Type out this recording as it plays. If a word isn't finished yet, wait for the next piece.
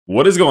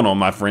What is going on,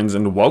 my friends,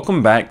 and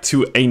welcome back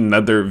to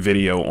another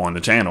video on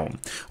the channel.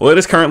 Well, it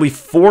is currently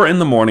 4 in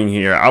the morning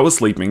here. I was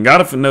sleeping,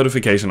 got a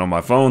notification on my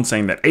phone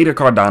saying that ADA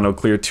Cardano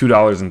cleared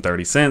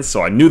 $2.30,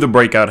 so I knew the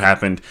breakout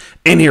happened,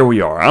 and here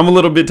we are. I'm a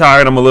little bit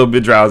tired, I'm a little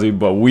bit drowsy,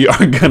 but we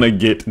are gonna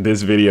get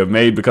this video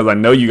made because I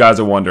know you guys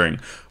are wondering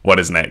what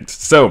is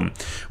next. So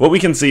what we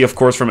can see, of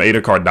course, from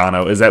ADA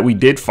Cardano is that we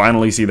did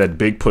finally see that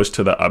big push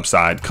to the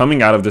upside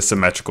coming out of the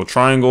symmetrical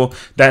triangle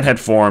that had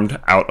formed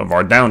out of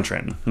our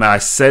downtrend. Now, I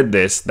said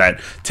this,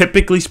 that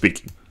typically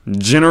speaking,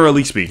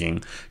 generally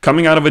speaking,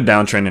 coming out of a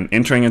downtrend and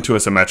entering into a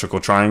symmetrical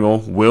triangle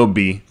will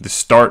be the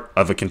start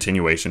of a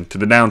continuation to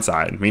the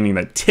downside, meaning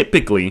that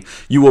typically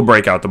you will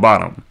break out the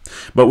bottom.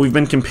 But we've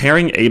been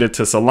comparing ADA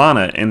to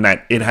Solana in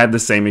that it had the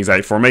same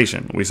exact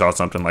formation. We saw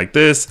something like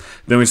this,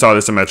 then we saw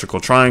the symmetrical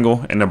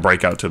triangle and a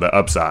breakout to the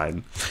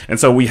upside. And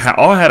so we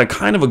all had a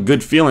kind of a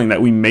good feeling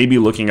that we may be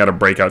looking at a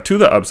breakout to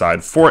the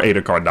upside for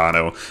ADA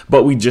Cardano,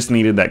 but we just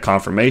needed that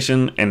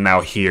confirmation, and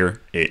now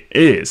here it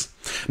is.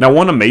 Now,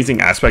 one amazing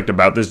aspect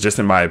about this, just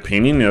in my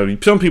opinion,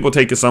 some people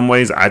take it some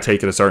ways, I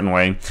take it a certain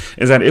way,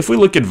 is that if we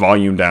look at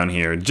volume down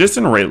here, just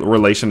in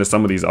relation to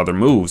some of these other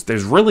moves,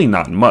 there's really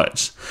not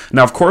much.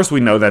 Now, of course,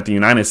 we know that the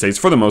United States,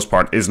 for the most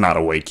part, is not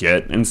awake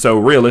yet, and so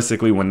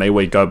realistically, when they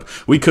wake up,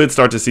 we could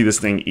start to see this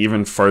thing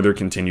even further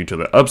continue to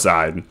the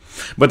upside.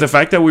 But the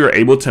fact that we were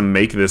able to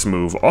make this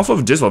move off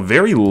of just a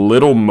very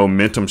little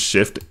momentum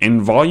shift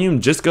in volume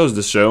just goes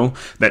to show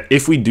that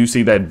if we do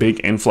see that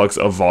big influx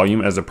of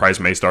volume as the price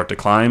may start to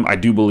climb, I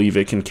do believe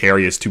it can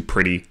carry us to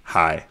pretty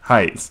high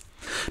heights.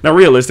 Now,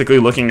 realistically,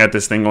 looking at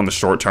this thing on the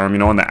short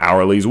term, on the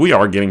hourlies, we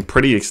are getting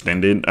pretty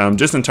extended.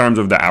 Just in terms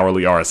of the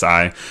hourly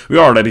RSI, we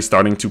are already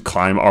starting to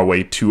climb our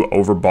way to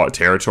overbought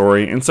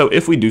territory. And so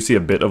if we do see a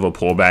bit of a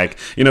pullback,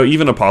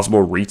 even a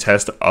possible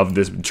retest of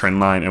this trend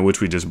line in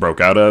which we just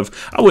broke out of,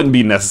 I wouldn't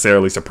be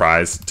necessarily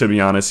surprised, to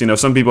be honest.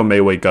 Some people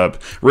may wake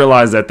up,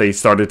 realize that they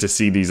started to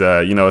see these,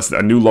 a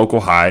new local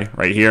high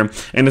right here,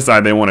 and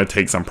decide they want to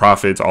take some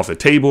profits off the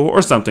table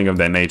or something of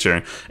that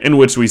nature, in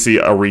which we see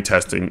a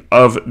retesting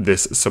of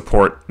this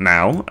support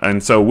now.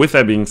 And so with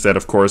that being said,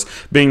 of course,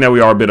 being that we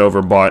are a bit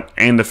overbought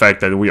and the fact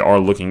that we are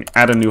looking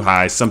at a new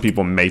high, some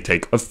people may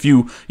take a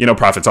few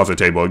profits off the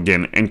table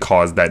again and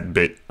cause that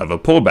bit of a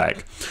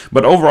pullback.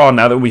 But overall,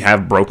 now that we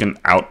have broken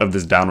out of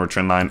this downward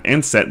trend line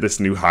and set this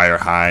new higher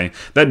high,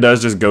 that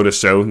does just go to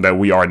show that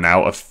we are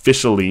now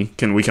officially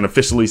we can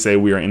officially say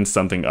we are in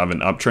something of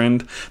an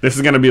uptrend. This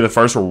is going to be the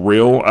first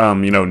real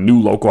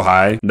new local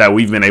high that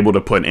we've been able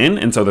to put in,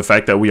 and so the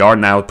fact that we are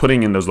now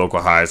putting in those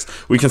local highs,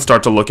 we can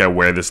start to look at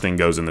where this thing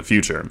goes in the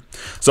future.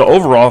 So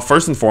overall,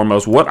 first and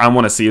foremost, what I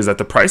want to see is that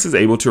the price is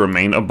able to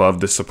remain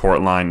above this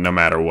support line no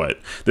matter what.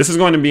 This is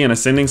going to be an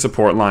ascending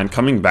support line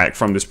coming back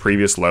from this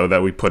previous low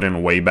that we put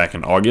in way back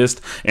in August,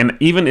 and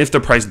even if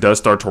the price does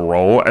start to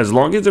roll, as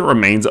long as it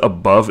remains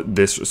above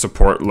this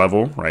support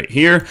level right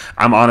here,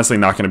 I'm honestly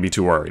not going to be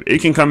too worried.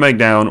 It can come back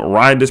down,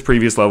 ride this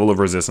previous level of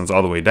resistance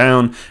all the way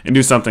down and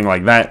do something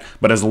like that,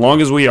 but as long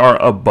as we are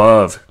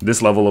above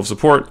this level of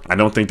support, I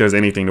don't think there's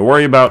anything to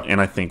worry about, and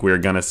I think we're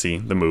going to see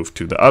the move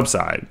to the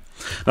upside.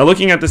 Now,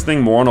 looking at this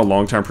thing more on a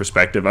long-term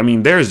perspective,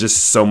 there is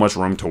just so much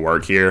room to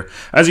work here.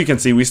 As you can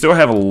see, we still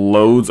have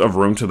loads of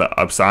room to the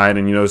upside,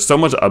 and so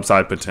much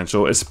upside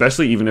potential,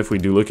 especially even if we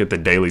do look at the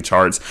daily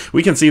charts.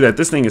 We can see that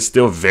this thing is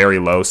still very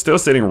low, still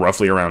sitting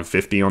roughly around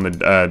 50 on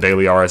the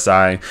daily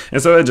RSI,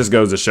 and so that just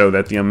goes to show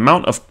that the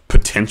amount of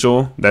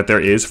potential that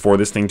there is for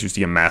this thing to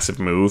see a massive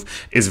move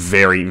is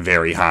very,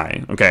 very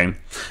high. Okay,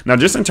 now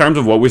just in terms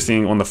of what we're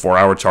seeing on the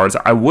 4-hour charts,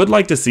 I would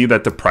like to see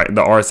that the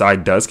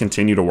RSI does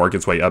continue to work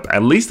its way up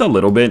at least a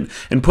little bit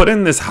and put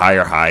in this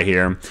higher high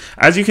here.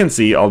 As you can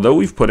see, although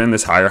we've put in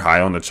this higher high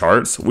on the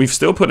charts, we've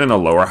still put in a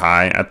lower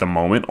high at the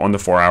moment on the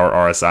 4-hour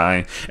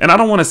RSI, and I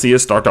don't want to see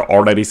us start to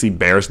already see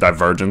bearish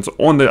divergence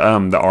on the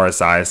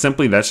RSI.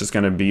 Simply, that's just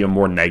going to be a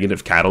more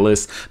negative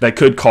catalyst that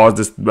could cause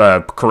this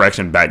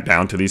correction back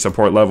down to these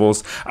support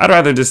levels. I'd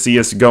rather just see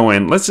us go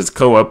in, let's just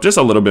go up just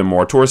a little bit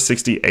more towards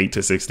 68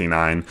 to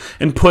 69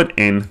 and put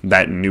in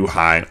that new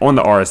high on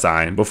the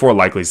RSI before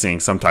likely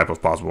seeing some type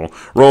of possible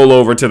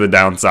rollover to the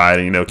downside,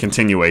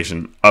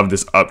 continuation of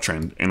this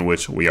uptrend in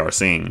which we are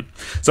seeing.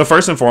 So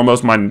first and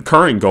foremost, my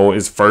current goal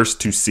is first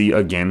to see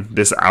again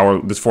this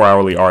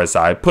 4-hourly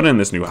RSI put in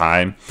this new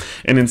high,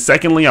 and then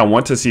secondly, I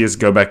want to see us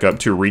go back up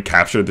to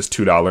recapture this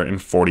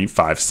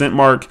 $2.45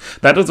 mark.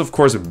 That has of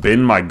course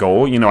been my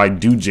goal. I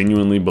do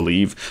genuinely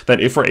believe that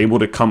if we're able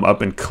to come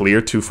up and clear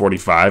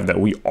 245,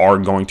 that we are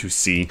going to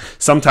see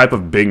some type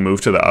of big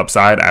move to the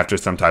upside after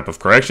some type of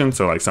correction.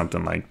 So like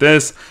something like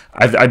this,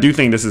 I do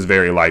think this is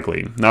very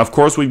likely. Now, of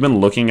course, we've been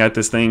looking at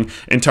this thing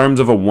in terms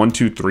of a 1,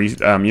 2, 3,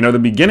 the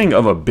beginning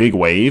of a big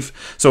wave.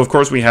 So of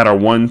course we had our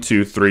 1,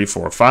 2, 3,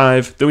 4,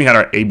 5, then we had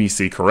our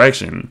ABC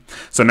correction.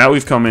 So now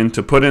we've come in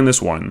to put in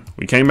this 1,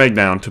 we came back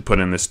down to put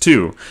in this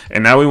 2,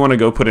 and now we want to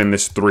go put in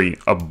this 3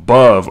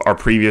 above our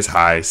previous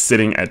high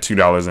sitting at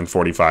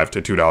 $2.45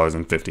 to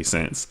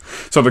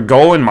 $2.50. So the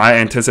goal in my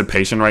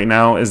anticipation right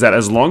now is that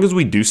as long as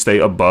we do stay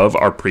above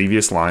our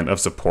previous line of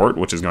support,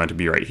 which is going to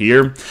be right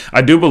here,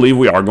 I do believe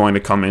we are going to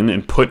come in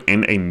and put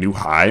in a new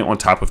high on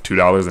top of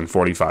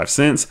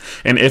 $2.45.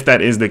 And if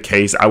that is the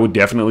case, I would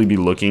definitely be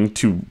looking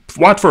to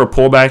watch for a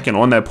pullback, and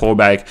on that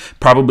pullback,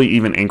 probably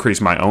even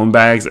increase my own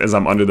bags, as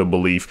I'm under the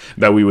belief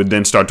that we would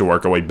then start to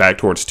work our way back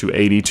towards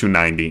 280,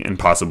 290, and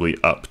possibly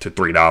up to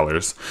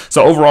 $3.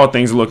 So overall,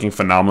 things are looking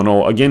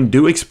phenomenal. Again,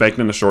 do expect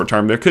in the short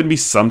term there could be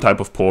some type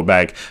of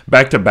pullback,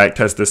 back to back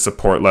test this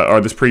support or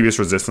this previous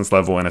resistance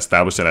level and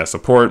establish it as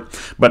support.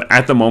 But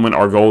at the moment,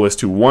 our goal is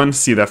to 1,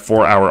 see that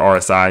 4-hour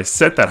RSI,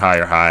 set that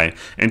higher high,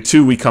 and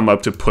 2, we come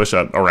up to push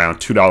up around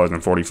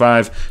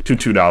 $2.45 to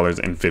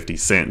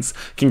 $2.50.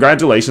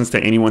 Congratulations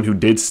to anyone who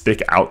did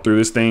stick out through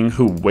this thing,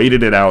 who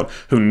waited it out,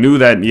 who knew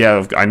that,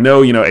 yeah, I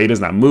know, ADA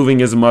is not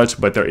moving as much,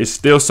 but there is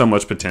still so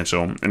much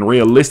potential. And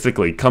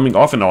realistically, coming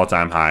off an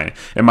all-time high,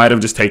 it might have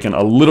just taken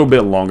a little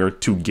bit longer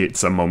to get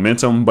some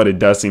momentum, but it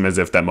does seem as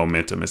if that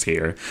momentum is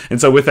here.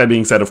 And so with that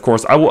being said, of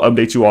course, I will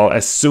update you all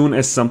as soon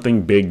as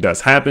something big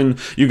does happen.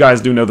 You guys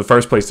do know the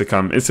first place to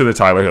come is to the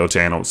Tyler Hill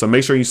channel, so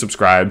make sure you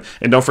subscribe,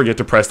 and don't forget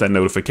to press that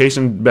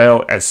notification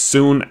bell as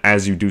soon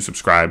as you do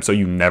subscribe so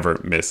you never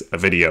miss a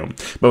video.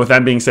 But with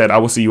that being said, I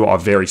will see you all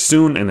very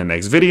soon in the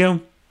next video.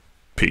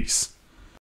 Peace.